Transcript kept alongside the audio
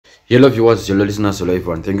Hello viewers, hello listeners, hello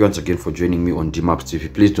everyone. Thank you once again for joining me on DMAPS TV.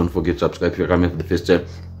 Please don't forget to subscribe if you're coming for the first time.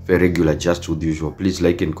 Very regular, just with the usual. Please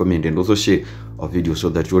like and comment and also share our video so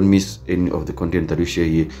that you won't miss any of the content that we share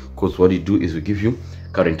here. Because what we do is we give you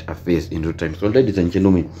current affairs in real time. So ladies and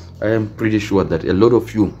gentlemen, I am pretty sure that a lot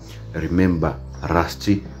of you remember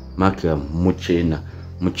Rusty Markham Muchena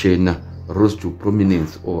rose to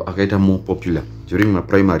prominence or akaita more popular during my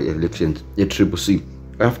primary elections at CCC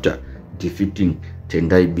after defeating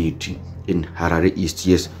Tendai Biti in Harare East.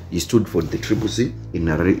 Yes, he stood for the CCC in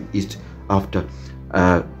Harare East after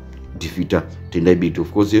defeater Tendai Biti.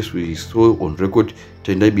 Of course, yes, we saw on record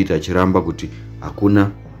Tendai Biti achiramba kuti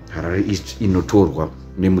hakuna Harare East inotorwa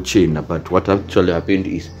nemuchena, but what actually happened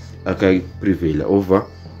is Akai prevailed over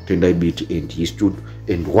Tendai Biti and he stood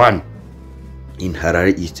and won in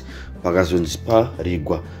Harare East. Pakazonzipa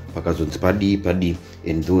rigwa, pakazonzipa di,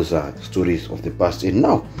 and those are stories of the past. And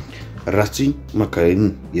now Rusty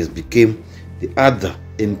Markham has become the other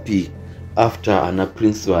MP after Anna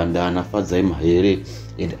Prince and Anna Fazai Mahere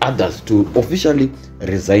and others to officially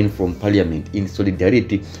resign from parliament in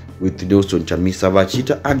solidarity with Nelson Chamisa.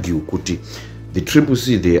 Vachita argue kuti the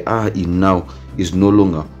CCC they are in now is no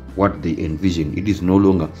longer what they envisioned. It is no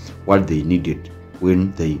longer what they needed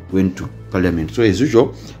when they went to parliament. So as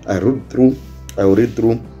usual, I will read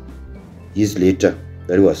through his letter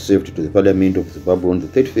that was served to the Parliament of Zimbabwe on the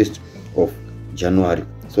 31st of January,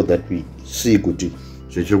 so that we see kuti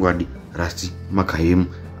zvechogwadi Rusty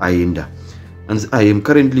Markham aenda. And I am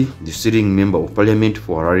currently the sitting member of Parliament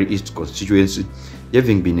for Harare East constituency,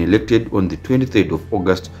 having been elected on the 23rd of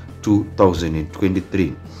August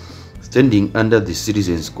 2023, standing under the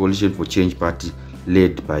Citizens Coalition for Change Party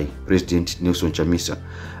led by President Nelson Chamisa.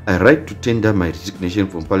 I write to tender my resignation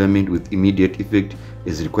from Parliament with immediate effect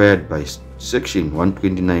as required by Section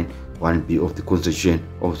 129(1)(b) of the Constitution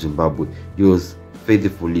of Zimbabwe. Yours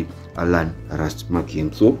faithfully, Alan Rusty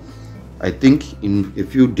Markham. So I think in a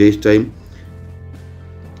few days' time,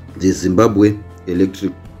 the Zimbabwe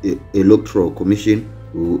Electoral Commission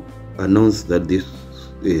will announce that this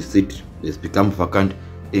seat has become vacant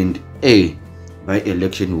and a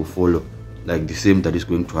by-election will follow, like the same that is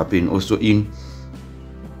going to happen also in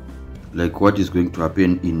what is going to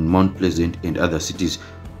happen in Mount Pleasant and other cities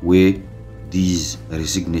where these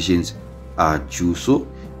resignations are due. So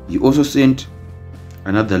he also sent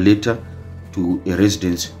another letter to a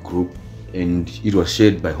residents group, and it was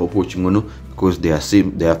shared by Hopo Chingono because they are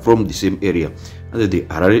from the same area. Under the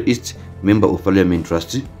Harare East member of Parliament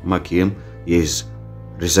Rusty Markham has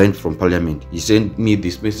resigned from Parliament. He sent me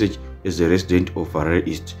this message as a resident of Harare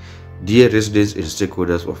East. Dear residents and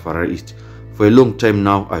stakeholders of Harare East, for a long time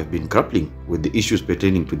now, I've been grappling with the issues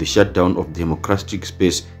pertaining to the shutdown of democratic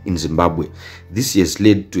space in Zimbabwe. This has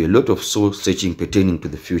led to a lot of soul-searching pertaining to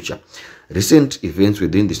the future. Recent events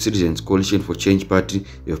within the Citizens Coalition for Change Party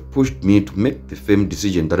have pushed me to make the firm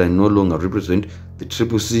decision that I no longer represent the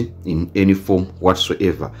CCC in any form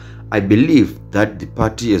whatsoever. I believe that the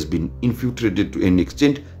party has been infiltrated to an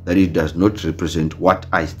extent that it does not represent what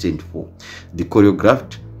I stand for. The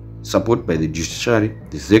choreographed support by the judiciary,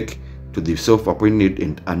 the ZEC, to the self-appointed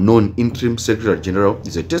and unknown interim Secretary General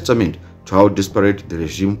is a testament to how desperate the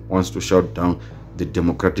regime wants to shut down the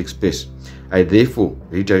democratic space. I therefore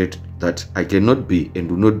reiterate that I cannot be and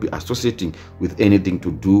do not be associating with anything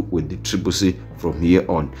to do with the CCC from here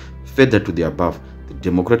on. Further to the above, the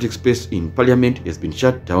democratic space in Parliament has been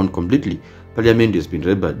shut down completely. Parliament has been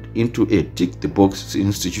rebelled into a tick-the-box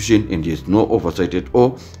institution and has no oversight at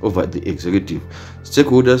all over the executive.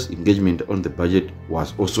 Stakeholders' engagement on the budget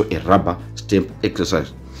was also a rubber stamp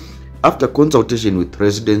exercise. After consultation with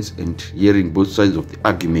residents and hearing both sides of the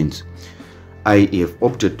arguments, I have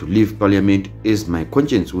opted to leave Parliament as my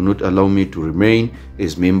conscience will not allow me to remain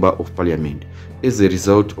as member of Parliament. As a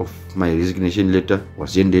result of my resignation letter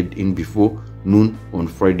was handed in before noon on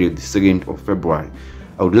Friday the 2nd of February.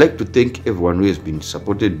 I would like to thank everyone who has been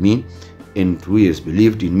supported me and who has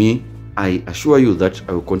believed in me. I assure you that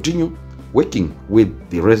I will continue working with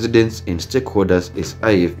the residents and stakeholders as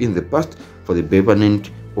I have in the past for the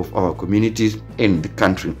betterment of our communities and the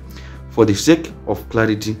country. For the sake of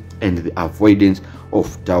clarity and the avoidance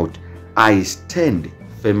of doubt, I stand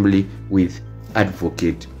firmly with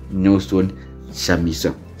Advocate Nelson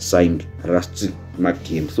Chamisa. Signed, Rusty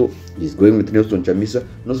Markham. So he's going with Nelson Chamisa.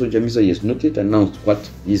 Nelson Chamisa has not yet announced what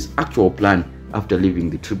his actual plan after leaving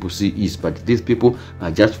the CCC is, but these people are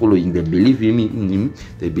just following. They believe in him.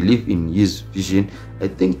 They believe in his vision. I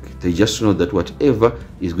think they just know that whatever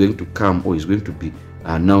is going to come or is going to be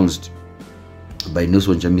announced by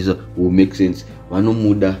Nelson Chamisa will make sense.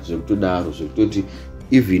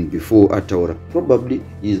 Even before Ataura, probably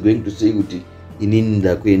he is going to say inini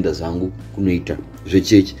ndakuenda zangu kunoita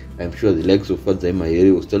zvechechi. I'm sure the likes of Father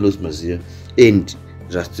Mahere, Ostalos Mazia, and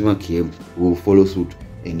Rastima KM will follow suit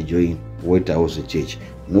and join White House Church.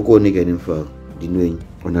 Nokuoneka nemufaro, ndinweni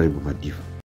Honorable Madiva.